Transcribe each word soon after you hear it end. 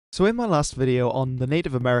So in my last video on the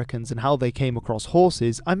Native Americans and how they came across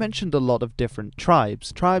horses, I mentioned a lot of different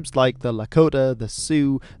tribes. Tribes like the Lakota, the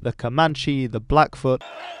Sioux, the Comanche, the Blackfoot.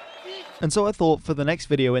 And so I thought for the next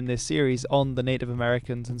video in this series on the Native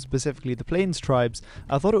Americans and specifically the Plains tribes,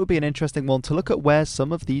 I thought it would be an interesting one to look at where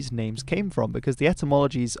some of these names came from, because the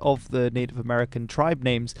etymologies of the Native American tribe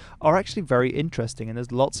names are actually very interesting and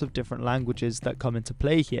there's lots of different languages that come into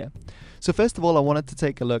play here. So first of all, I wanted to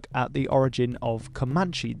take a look at the origin of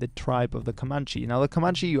Comanche, the tribe of the Comanche. Now the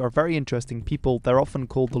Comanche are very interesting people. They're often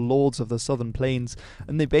called the Lords of the Southern Plains,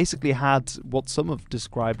 and they basically had what some have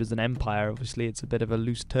described as an empire. Obviously it's a bit of a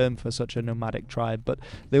loose term for such a nomadic tribe, but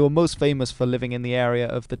they were most famous for living in the area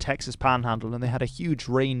of the Texas Panhandle, and they had a huge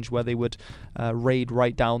range where they would raid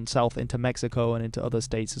right down south into Mexico and into other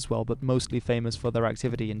states as well, but mostly famous for their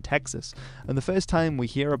activity in Texas. And the first time we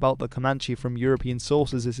hear about the Comanche from European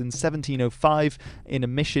sources is in 1705 in a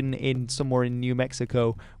mission in somewhere in New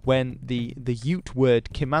Mexico, when the Ute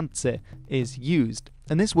word Comanche is used.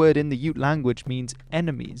 And this word in the Ute language means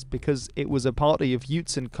enemies, because it was a party of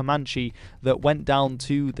Utes and Comanche that went down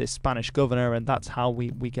to this Spanish governor, and that's how we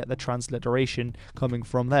get the transliteration coming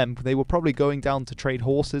from them. They were probably going down to trade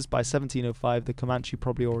horses. By 1705 the Comanche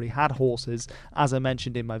probably already had horses, as I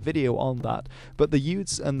mentioned in my video on that. But the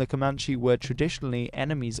Utes and the Comanche were traditionally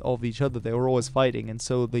enemies of each other. They were always fighting, and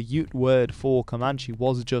so the Ute word for Comanche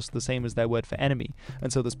was just the same as their word for enemy.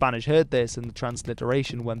 And so the Spanish heard this, and the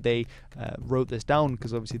transliteration when they wrote this down,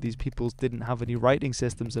 because obviously these peoples didn't have any writing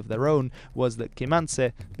systems of their own, was that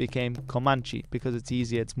Comanche became Comanche, because it's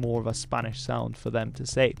easier, it's more of a Spanish sound for them to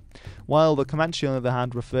say. While the Comanche, on the other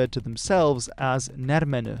hand, referred to themselves as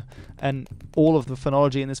Nermenu. And all of the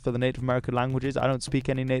phonology in this for the Native American languages, I don't speak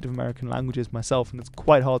any Native American languages myself, and it's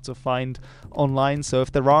quite hard to find online, so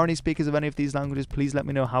if there are any speakers of any of these languages, please let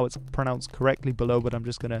me know how it's pronounced correctly below, but I'm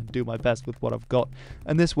just going to do my best with what I've got.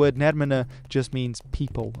 And this word Nermenu just means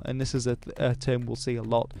people, and this is a term we'll see a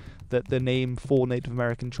lot, that the name for Native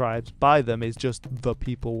American tribes by them is just the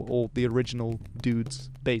people, or the original dudes,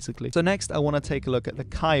 basically. So next I want to take a look at the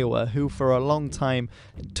Kiowa, who for a long time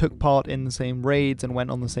took part in the same raids and went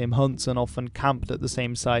on the same hunts and often camped at the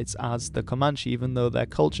same sites as the Comanche, even though their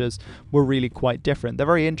cultures were really quite different. They're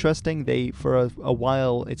very interesting. They, for a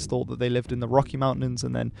while, it's thought that they lived in the Rocky Mountains,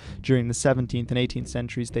 and then during the 17th and 18th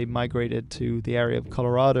centuries they migrated to the area of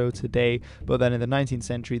Colorado today, but then in the 19th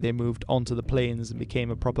century they moved onto the plains and became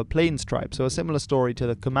a proper plains tribe. So a similar story to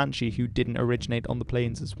the Comanche, who didn't originate on the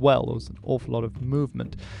plains as well. There was an awful lot of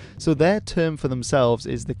movement. So their term for themselves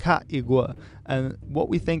is the Ka'igwa, and what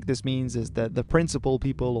we think this means is that the principal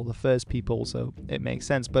people, or the first people, so it makes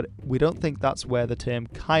sense, but we don't think that's where the term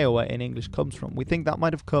Kiowa in English comes from. We think that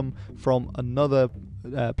might have come from another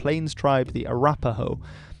plains tribe, the Arapaho.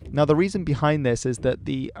 Now the reason behind this is that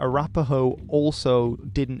the Arapaho also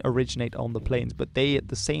didn't originate on the plains, but they, at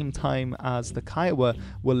the same time as the Kiowa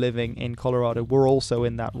were living in Colorado, were also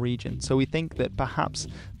in that region. So we think that perhaps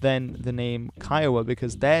then the name Kiowa,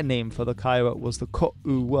 because their name for the Kiowa was the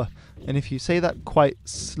Ko'uwa, and if you say that quite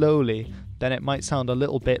slowly, then it might sound a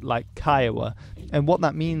little bit like Kiowa. And what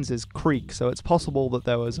that means is creek, so it's possible that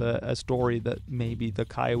there was a story that maybe the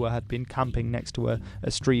Kiowa had been camping next to a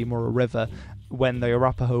stream or a river when the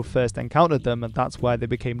Arapaho first encountered them, and that's why they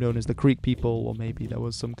became known as the Creek people, or maybe there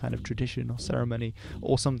was some kind of tradition or ceremony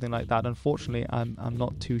or something like that. Unfortunately, I'm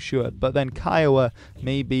not too sure. But then Kiowa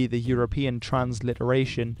may be the European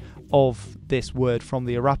transliteration of this word from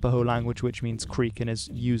the Arapaho language, which means creek and is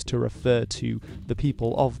used to refer to the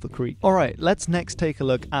people of the creek. Alright, let's next take a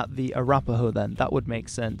look at the Arapaho then. That would make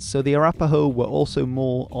sense. So the Arapaho were also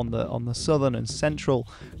more on the southern and central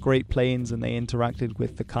Great Plains, and they interacted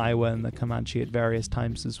with the Kiowa and the Comanche at various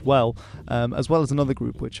times as well as another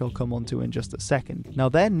group which I'll come on to in just a second. Now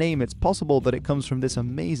their name, it's possible that it comes from this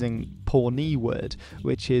amazing Pawnee word,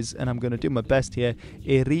 which is, and I'm going to do my best here,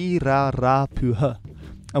 Erirarapuha.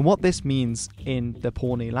 And what this means in the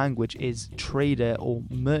Pawnee language is trader or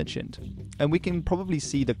merchant. And we can probably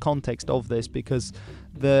see the context of this, because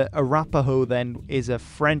the Arapaho then is a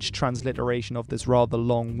French transliteration of this rather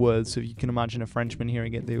long word. So you can imagine a Frenchman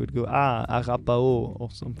hearing it, they would go, Arapaho, or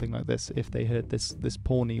something like this if they heard this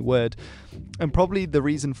Pawnee word. And probably the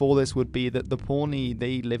reason for this would be that the Pawnee,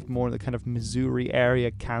 they lived more in the kind of Missouri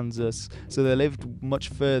area, Kansas. So they lived much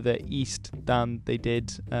further east than they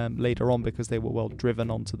did later on, because they were well driven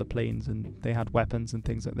onto the plains and they had weapons and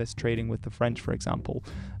things like this, trading with the French, for example,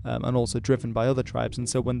 and also driven by other tribes. And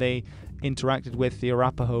so when they interacted with the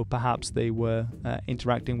Arapaho, perhaps they were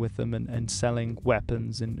interacting with them and selling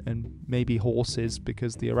weapons and maybe horses,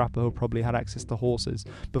 because the Arapaho probably had access to horses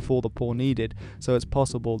before the Pawnee did. So it's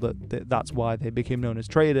possible that that's why they became known as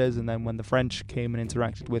traders, and then when the French came and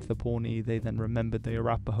interacted with the Pawnee, they then remembered the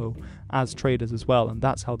Arapaho as traders as well, and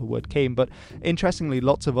that's how the word came. But interestingly,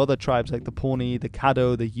 lots of other tribes like the Pawnee, the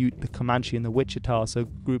Caddo, the Ute, the Comanche, and the Wichita, so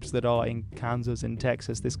groups that are in Kansas, in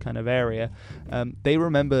Texas, this kind of area, they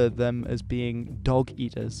remember them as being dog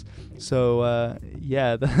eaters. So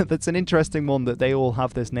yeah, that's an interesting one, that they all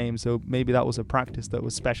have this name, so maybe that was a practice that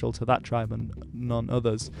was special to that tribe and none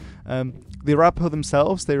others. The Arapaho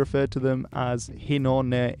themselves, they referred to them as Hino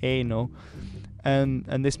ne Eno,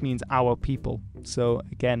 and this means our people. So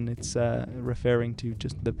again, it's referring to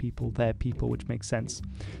just the people, their people, which makes sense.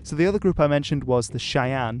 So the other group I mentioned was the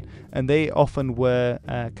Cheyenne, and they often were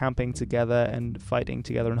camping together and fighting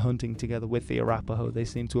together and hunting together with the Arapaho. They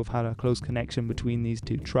seem to have had a close connection between these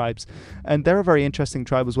two tribes, and they're a very interesting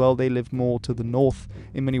tribe as well. They live more to the north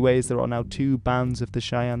in many ways. There are now two bands of the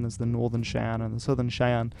Cheyenne. There's the Northern Cheyenne and the Southern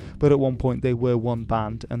Cheyenne, but at one point they were one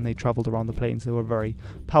band and they traveled around the plains. They were a very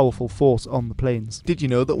powerful force on the plains. Did you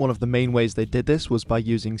know that one of the main ways they did this was by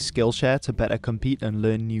using Skillshare to better compete and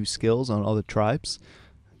learn new skills on other tribes?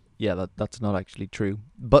 Yeah, that's not actually true.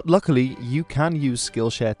 But luckily, you can use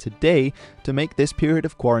Skillshare today to make this period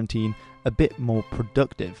of quarantine a bit more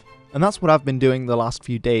productive. And that's what I've been doing the last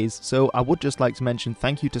few days, so I would just like to mention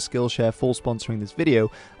thank you to Skillshare for sponsoring this video,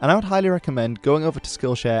 and I would highly recommend going over to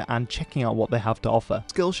Skillshare and checking out what they have to offer.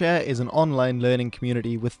 Skillshare is an online learning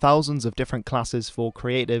community with thousands of different classes for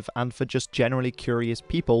creative and for just generally curious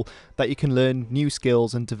people that you can learn new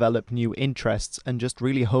skills and develop new interests and just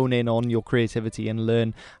really hone in on your creativity and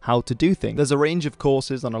learn how to do things. There's a range of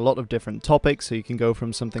courses on a lot of different topics, so you can go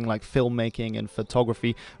from something like filmmaking and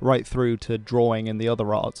photography right through to drawing and the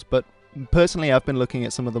other arts. But personally, I've been looking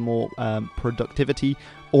at some of the more productivity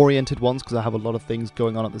oriented ones because I have a lot of things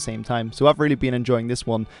going on at the same time. So I've really been enjoying this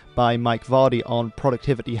one by Mike Vardy on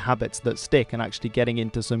productivity habits that stick and actually getting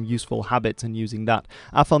into some useful habits and using that.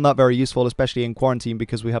 I found that very useful, especially in quarantine,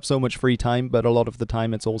 because we have so much free time, but a lot of the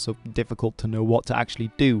time it's also difficult to know what to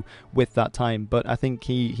actually do with that time. But I think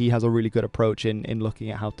he has a really good approach in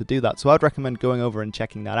looking at how to do that. So I'd recommend going over and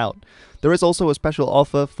checking that out. There is also a special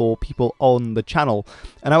offer for people on the channel,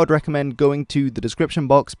 and I would recommend going to the description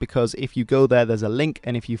box, because if you go there, there's a link,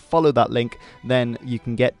 and if you follow that link, then you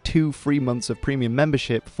can get 2 free months of premium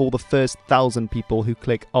membership for the first 1,000 people who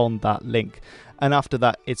click on that link. And after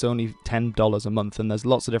that, it's only $10 a month, and there's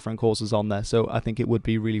lots of different courses on there, so I think it would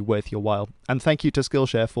be really worth your while. And thank you to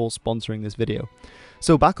Skillshare for sponsoring this video.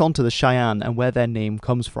 So back onto the Cheyenne and where their name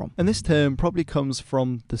comes from. And this term probably comes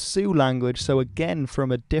from the Sioux language, so again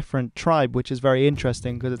from a different tribe, which is very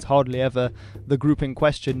interesting because it's hardly ever the group in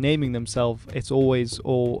question naming themselves. It's always,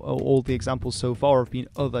 all the examples so far have been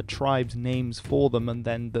other tribes' names for them, and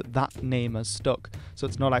then that name has stuck. So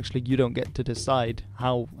it's not actually, you don't get to decide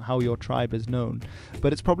how your tribe is known.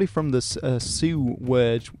 But it's probably from the Sioux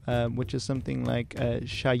word, which is something like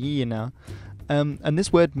Cheyenne. And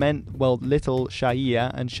this word meant, well, little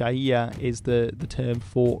Shaiya, and Shaiya is the term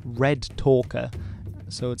for red talker.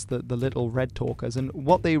 So it's the little red talkers, and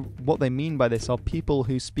what they mean by this are people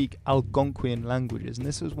who speak Algonquian languages, and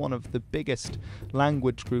this was one of the biggest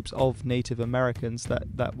language groups of Native Americans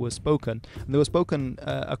that were spoken. And they were spoken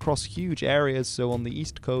across huge areas, so on the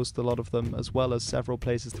East Coast, a lot of them, as well as several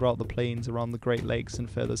places throughout the plains, around the Great Lakes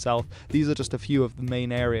and further south. These are just a few of the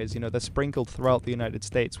main areas. You know, they're sprinkled throughout the United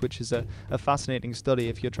States, which is a fascinating study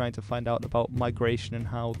if you're trying to find out about migration and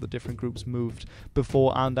how the different groups moved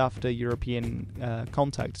before and after European contact.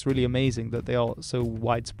 It's really amazing that they are so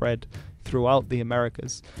widespread throughout the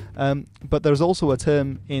Americas. But there's also a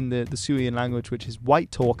term in the Siouan language which is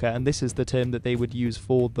white talker, and this is the term that they would use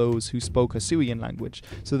for those who spoke a Siouan language.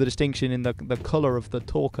 So the distinction in the color of the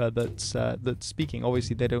talker that's speaking,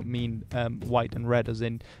 obviously they don't mean white and red as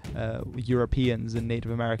in Europeans and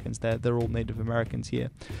Native Americans. They're all Native Americans here.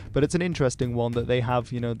 But it's an interesting one that they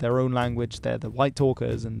have, you know, their own language. They're the white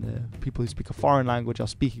talkers, and the people who speak a foreign language are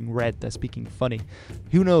speaking red. They're speaking funny.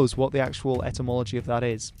 Who knows what the actual etymology of that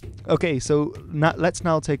is? Okay, so let's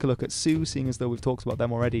now take a look at Sioux, seeing as though we've talked about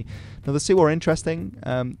them already. Now, the Sioux are interesting.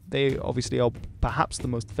 They obviously are perhaps the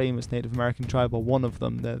most famous Native American tribe, or one of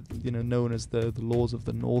them. They're, you know, known as the Laws of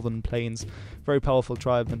the Northern Plains. Very powerful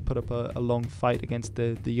tribe, and put up a long fight against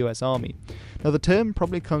the U.S. Army. Now, the term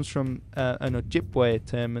probably comes from an Ojibwe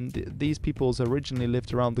term, and these peoples originally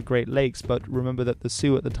lived around the Great Lakes, but remember that the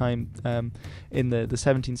Sioux at the time, in the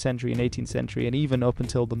 17th century and 18th century, and even up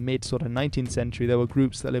until the mid sort of 19th century, there were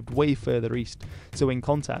groups that lived way further east, so in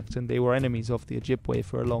contact, and they were enemies of the Ojibwe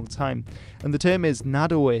for a long time. And the term is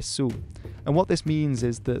Nadowe Sioux. And what this means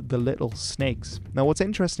is the little snakes. Now what's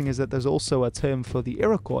interesting is that there's also a term for the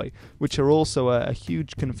Iroquois, which are also a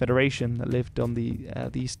huge confederation that lived on the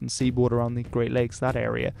eastern seaboard around the Great Lakes, that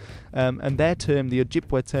area. And their term, the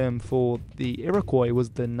Ojibwe term for the Iroquois, was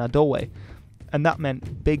the Nadowe. And that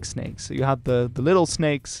meant big snakes. So you had the little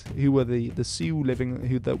snakes, who were the Sioux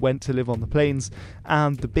that went to live on the plains,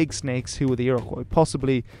 and the big snakes, who were the Iroquois,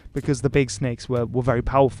 possibly because the big snakes were very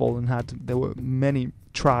powerful and there were many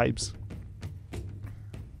tribes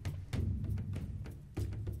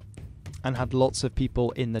and had lots of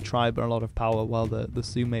people in the tribe and a lot of power, while the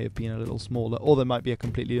Sioux may have been a little smaller, or there might be a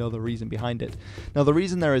completely other reason behind it. Now the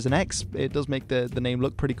reason there is an X, it does make the name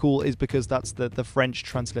look pretty cool, is because that's the French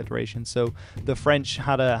transliteration. So the French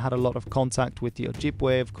had a lot of contact with the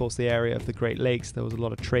Ojibwe, of course the area of the Great Lakes. There was a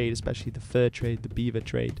lot of trade, especially the fur trade, the beaver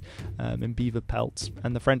trade, and beaver pelts,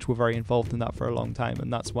 and the French were very involved in that for a long time,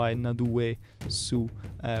 and that's why Nadowe Sioux,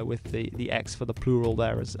 with the X for the plural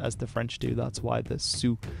there, as the French do. That's why the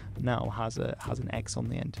Sioux now has an X on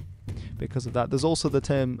the end because of that. There's also the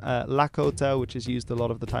term Lakota, which is used a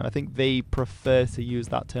lot of the time. I think they prefer to use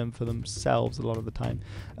that term for themselves a lot of the time,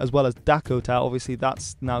 as well as Dakota. Obviously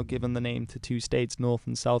that's now given the name to two states, North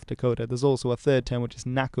and South Dakota. There's also a third term, which is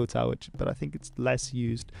Nakota, but I think it's less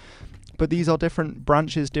used. But these are different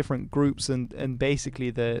branches, different groups, and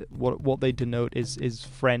basically what they denote is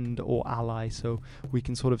friend or ally. So we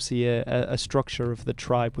can sort of see a structure of the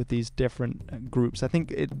tribe with these different groups. I think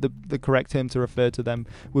the correct term to refer to them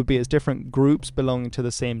would be as different groups belonging to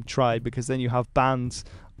the same tribe, because then you have bands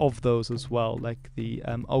of those as well, like the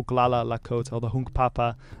Oglala Lakota or the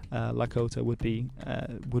Hunkpapa Lakota would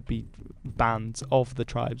be bands of the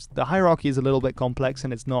tribes. The hierarchy is a little bit complex,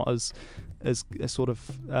 and it's not as sort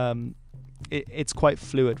of it's quite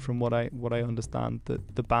fluid from what I understand,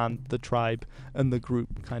 the band, the tribe, and the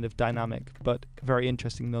group kind of dynamic, but very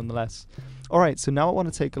interesting nonetheless. Alright, so now I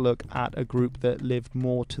want to take a look at a group that lived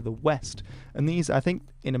more to the west, and these, I think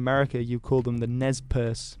in America you call them the Nez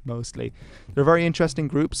Perce mostly. They're a very interesting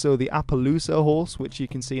group. So the Appaloosa horse, which you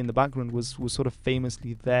can see in the background, was sort of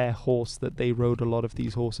famously their horse, that they rode a lot of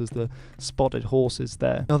these horses, the spotted horses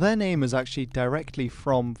there. Now their name is actually directly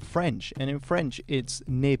from French, and in French it's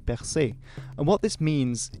nez percé, and what this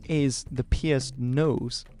means is the pierced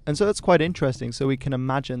nose. And so it's quite interesting. So we can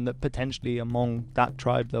imagine that potentially among that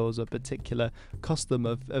tribe there was a particular custom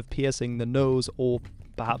of piercing the nose, or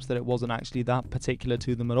perhaps that it wasn't actually that particular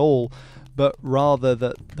to them at all, but rather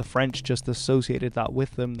that the French just associated that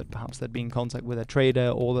with them, that perhaps they'd been in contact with a trader,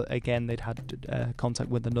 or that again they'd had contact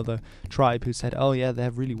with another tribe who said, oh yeah,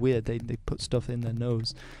 they're really weird, they put stuff in their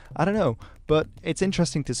nose. I don't know, but it's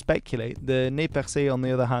interesting to speculate. The nez percé, on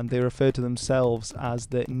the other hand, they refer to themselves as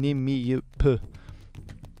the nez milieu peu,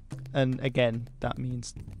 and again that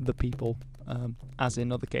means the people, as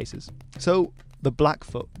in other cases. So the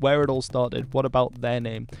Blackfoot, where it all started, what about their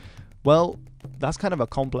name? Well, that's kind of a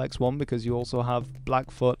complex one, because you also have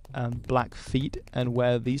Blackfoot and Blackfeet, and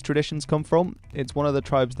where these traditions come from. It's one of the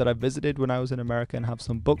tribes that I visited when I was in America and have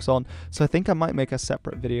some books on, so I think I might make a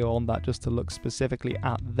separate video on that just to look specifically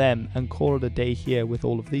at them and call it a day here with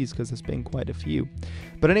all of these, because there's been quite a few.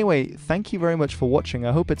 But anyway, thank you very much for watching.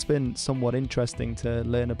 I hope it's been somewhat interesting to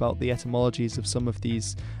learn about the etymologies of some of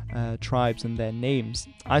these tribes and their names.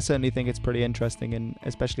 I certainly think it's pretty interesting, and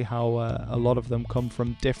especially how a lot of them come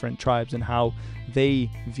from different tribes and how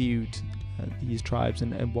they viewed these tribes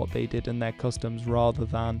and what they did and their customs, rather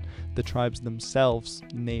than the tribes themselves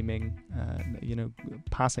naming,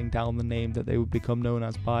 passing down the name that they would become known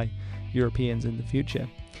as by Europeans in the future.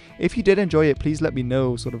 If you did enjoy it, please let me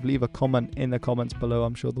know, sort of leave a comment in the comments below.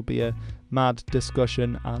 I'm sure there'll be a mad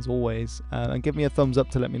discussion as always, and give me a thumbs up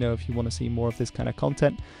to let me know if you want to see more of this kind of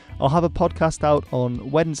content. I'll have a podcast out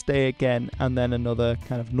on Wednesday again, and then another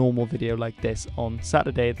kind of normal video like this on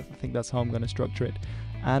Saturday. I think that's how I'm going to structure it.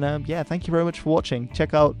 And yeah, thank you very much for watching.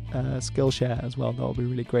 Check out Skillshare as well, that'll be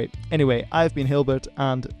really great. Anyway, I've been Hilbert,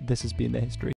 and this has been The History.